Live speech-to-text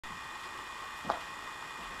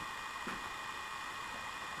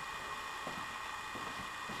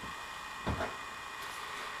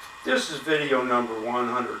This is video number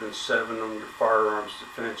 107 on your Firearms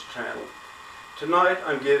Defense channel. Tonight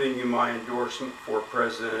I'm giving you my endorsement for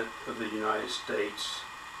President of the United States.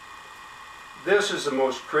 This is the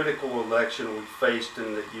most critical election we've faced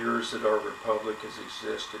in the years that our republic has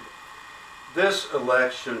existed. This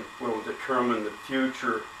election will determine the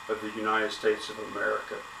future of the United States of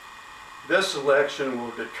America. This election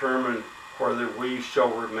will determine whether we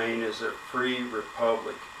shall remain as a free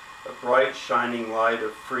republic, a bright shining light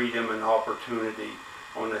of freedom and opportunity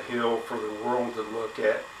on a hill for the world to look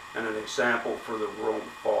at and an example for the world to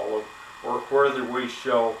follow, or whether we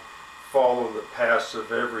shall follow the paths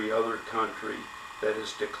of every other country that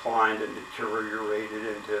has declined and deteriorated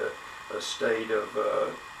into a state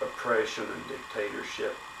of oppression and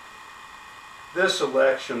dictatorship. This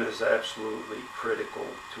election is absolutely critical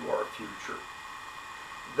to our future.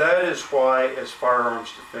 That is why, as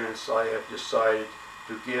Firearms Defense, I have decided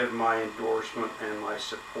to give my endorsement and my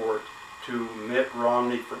support to Mitt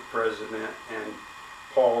Romney for President and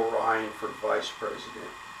Paul Ryan for Vice President.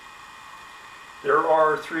 There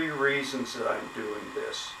are three reasons that I'm doing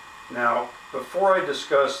this. Now, before I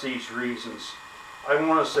discuss these reasons, I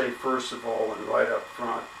want to say first of all and right up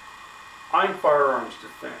front, I'm Firearms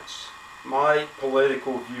Defense. My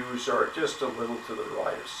political views are just a little to the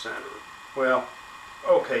right of center. Well,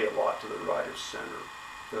 okay, a lot to the right of center.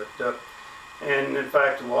 But and in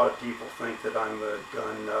fact, a lot of people think that I'm a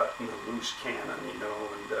gun nut and a loose cannon, you know,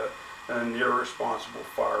 and an irresponsible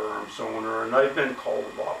firearms owner, and I've been called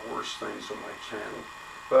a lot worse things on my channel.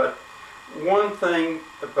 But one thing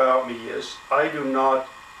about me is I do not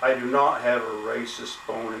have a racist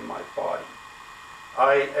bone in my body.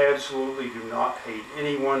 I absolutely do not hate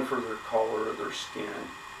anyone for their color or their skin,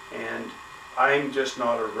 and I'm just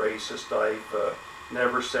not a racist. I've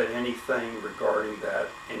never said anything regarding that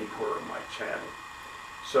anywhere on my channel.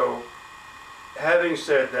 So, having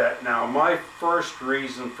said that, now my first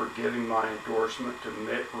reason for giving my endorsement to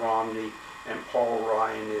Mitt Romney and Paul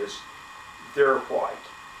Ryan is they're white.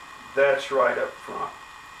 That's right up front.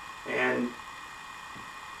 And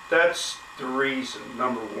that's the reason,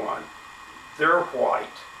 number one. They're white.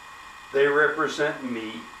 They represent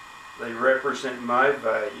me. They represent my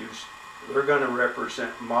values. They're going to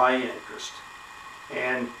represent my interest.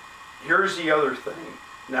 And here's the other thing.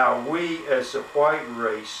 Now, we as a white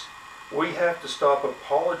race, we have to stop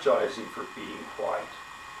apologizing for being white.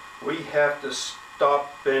 We have to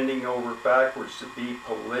stop bending over backwards to be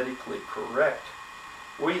politically correct.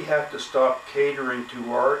 We have to stop catering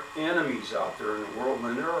to our enemies out there in the world,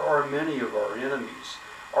 and there are many of our enemies.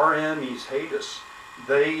 Our enemies hate us.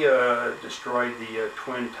 They destroyed the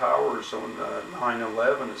Twin Towers on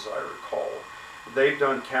 9/11, as I recall. They've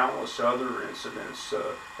done countless other incidents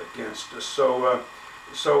against us.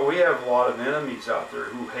 So we have a lot of enemies out there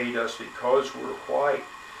who hate us because we're white.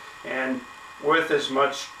 And with as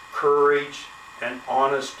much courage and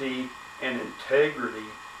honesty and integrity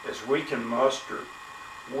as we can muster,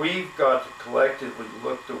 we've got to collectively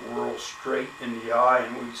look the world straight in the eye,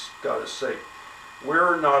 and we've got to say,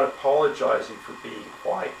 we're not apologizing for being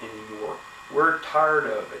white anymore. We're tired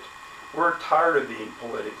of it. We're tired of being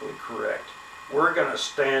politically correct. We're going to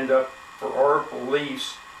stand up for our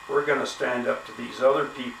beliefs. We're going to stand up to these other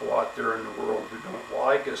people out there in the world who don't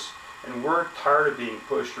like us. And we're tired of being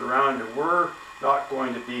pushed around, and we're not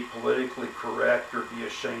going to be politically correct or be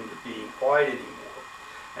ashamed of being white anymore.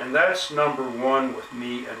 And that's number one with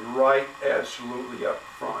me, and right absolutely up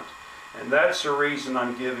front. And that's the reason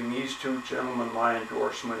I'm giving these two gentlemen my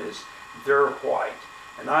endorsement is they're white.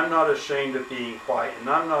 And I'm not ashamed of being white, and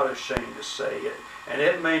I'm not ashamed to say it. And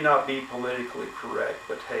it may not be politically correct,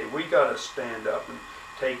 but hey, we got to stand up and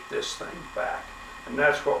take this thing back. And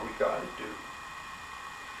that's what we got to do.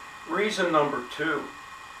 Reason number two,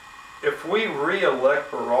 if we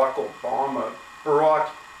re-elect Barack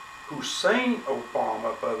Hussein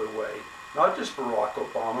Obama, by the way, not just Barack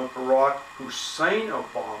Obama, Barack Hussein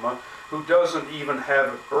Obama, who doesn't even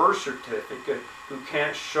have a birth certificate, who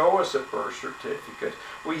can't show us a birth certificate.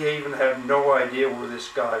 We even have no idea where this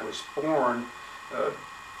guy was born.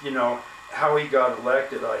 You know, how he got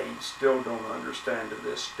elected, I still don't understand to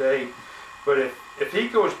this day. But if he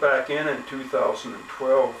goes back in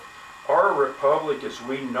 2012, our republic as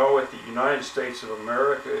we know it, the United States of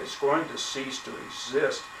America, is going to cease to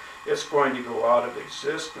exist. It's going to go out of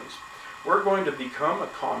existence. We're going to become a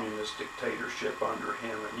communist dictatorship under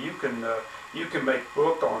him, and you can make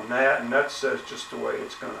book on that, and that says just the way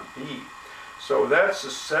it's going to be. So that's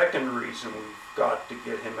the second reason we've got to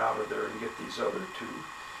get him out of there and get these other two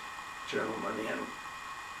gentlemen in.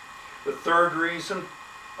 The third reason,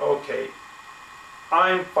 okay,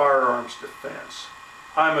 I'm Firearms Defense.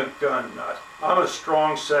 I'm a gun nut. I'm a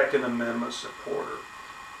strong Second Amendment supporter.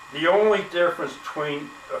 The only difference between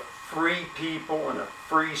a free people and a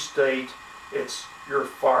free state, it's your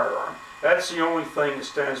firearm. That's the only thing that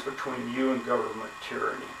stands between you and government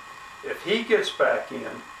tyranny. If he gets back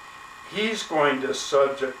in, he's going to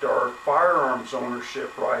subject our firearms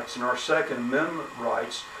ownership rights and our Second Amendment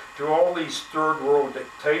rights to all these third world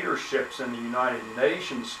dictatorships in the United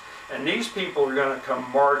Nations. And these people are going to come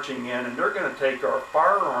marching in, and they're going to take our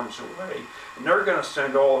firearms away, and they're going to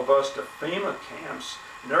send all of us to FEMA camps,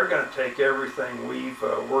 and they're going to take everything we've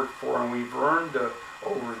worked for and we've earned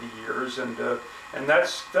over the years, and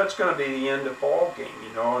that's going to be the end of ball game,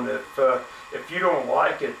 you know. And if you don't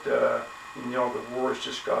like it, you know, the war's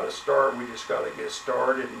just got to start. We just got to get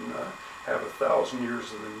started and have 1,000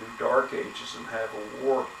 years of the new dark ages and have a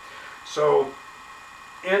war. So,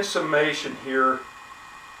 in summation here,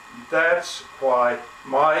 that's why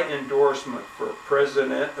my endorsement for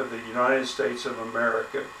President of the United States of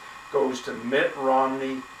America goes to Mitt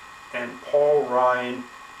Romney and Paul Ryan.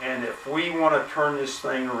 And if we want to turn this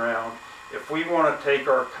thing around, if we want to take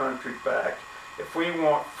our country back, if we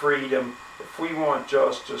want freedom, if we want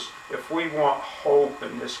justice, if we want hope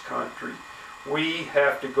in this country, we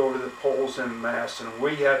have to go to the polls en masse, and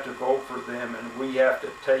we have to vote for them, and we have to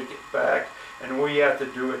take it back, and we have to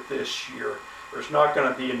do it this year. There's not going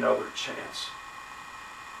to be another chance.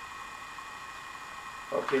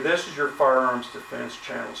 Okay, this is your Firearms Defense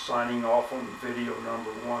channel signing off on video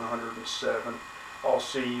number 107. I'll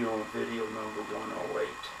see you on video number 108.